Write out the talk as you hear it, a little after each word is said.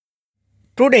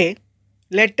Today,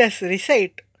 let us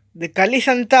recite the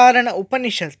Kalisantarana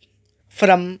Upanishad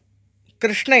from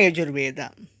Krishna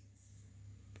Yajurveda.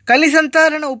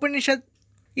 Kalisantarana Upanishad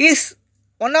is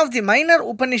one of the minor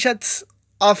Upanishads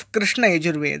of Krishna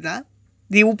Yajurveda.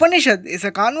 The Upanishad is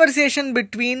a conversation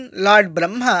between Lord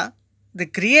Brahma, the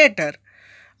creator,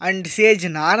 and sage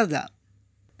Narada.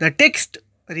 The text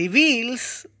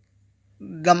reveals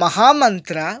the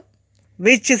Mahamantra,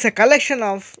 which is a collection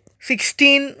of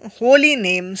 16 holy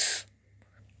names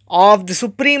of the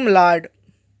Supreme Lord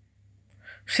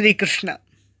Sri Krishna.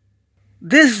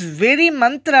 This very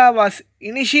mantra was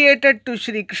initiated to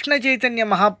Sri Krishna Chaitanya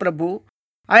Mahaprabhu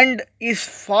and is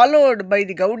followed by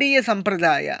the Gaudiya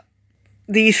Sampradaya,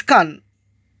 the ISKCON,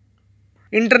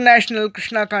 International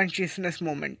Krishna Consciousness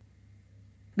Movement.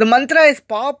 The mantra is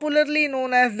popularly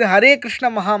known as the Hare Krishna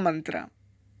Maha Mantra.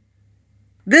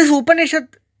 This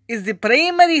Upanishad is the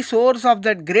primary source of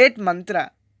that great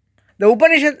mantra. The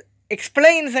Upanishad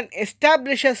explains and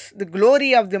establishes the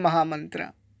glory of the Maha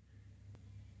Mantra.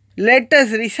 Let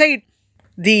us recite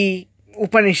the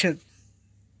Upanishad.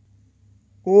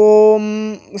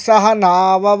 Om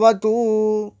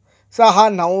Sahanavavatu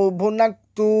Sahanau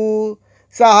Bhunaktu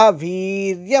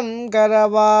Sahaviryam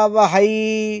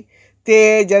Karavavahai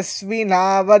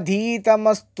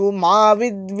Tejasvinavadhitamastu Ma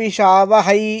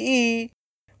Vidvishavahai.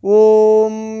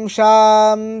 Om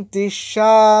Shanti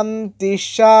Shanti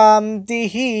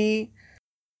Shanti.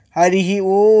 Harihi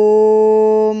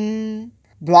Om.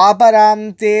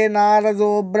 Dvaparamte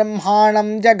Narado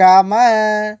Brahmanam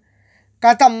Jagama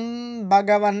Katam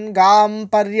Bhagavan Gam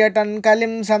Paryatan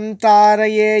Kalim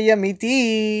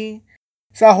Santarayeyamiti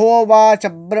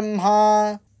Sahovacha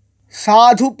Brahma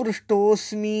Sadhu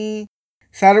Pruštosmi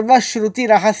Sarvashruti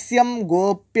Rahasyam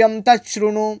Gopyam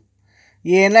Tachrunu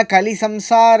Yena Kali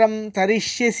Samsaram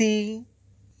Tarishyasi.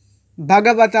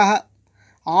 Bhagavatah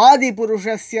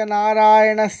Adipurushasya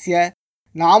Narayanasya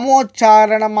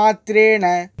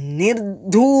Namocharanamatrena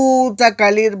Nirdhuta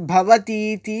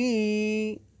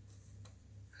Kalirbhavatiti.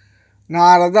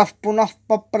 Naradah Punah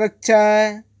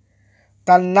Papracha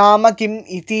Tannama Kim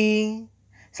Iti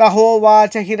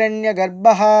Sahovacha Hiranya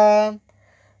Garbha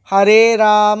Hare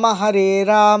Rama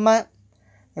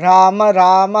Rama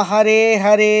Rama Hare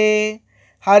Hare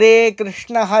Hare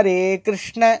Krishna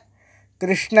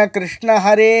Krishna Krishna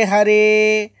Hare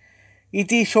Hare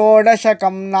Iti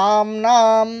Shodashakam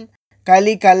Namnam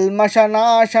Kali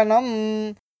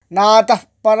Kalmashanashanam Natah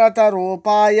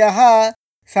Parataropayah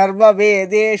Sarva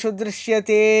Vedeshu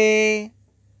Drishyate.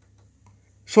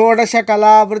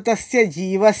 Shodashakalavritasya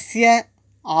Jivasya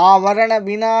Avarana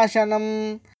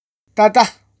Vinashanam Tatah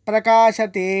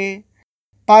Prakashate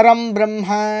Param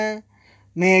Brahma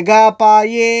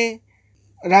Megapaye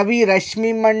Ravi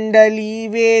Rashmi Mandali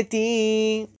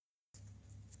Veti.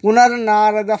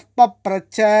 Punarnaradah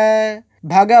Papracha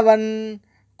Bhagavan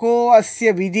Ko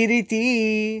Asya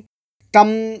Vidhiriti Tam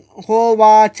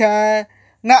Hovacha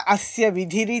Na Asya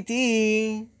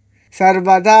Vidhiriti.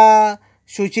 Sarvada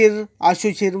Shuchir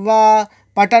Ashuchirva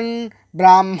Patan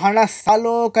Brahmana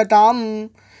Salokatam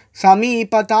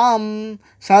Samipatam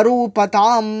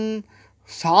Sarupatam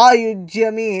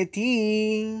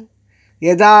Sayujyameti.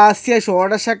 Yadasya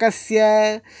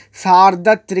Shodashakasya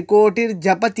Sardatrikotir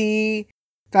Japati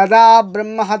Tada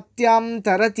Brahmahatyam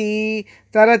Tarati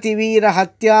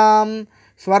Veerahatyam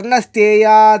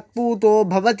Swarnasteyat Puto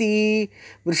Bhavati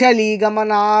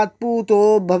Vrishaligamanat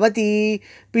Puto Bhavati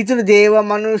Pitrudeva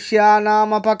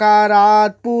Manushyanam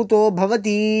Apakarat Puto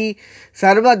Bhavati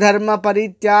Sarvadharma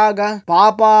Parityaga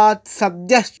Papat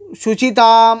Sabdya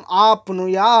Shuchitam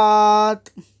Apnuyat.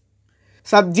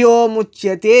 Sabdyo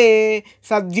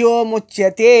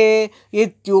muchyate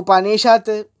ityupanishad.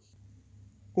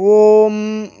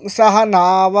 Om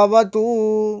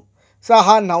Sahanavavatu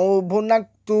Sahanau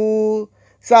Bhunaktu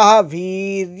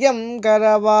Sahaviryam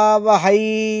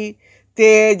Karavavahai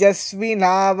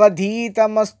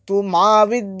Tejasvinavadhitamastu Ma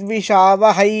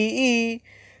Vidvishavahai.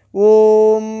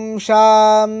 Om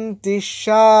Shanti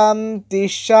Shanti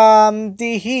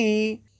Shanti.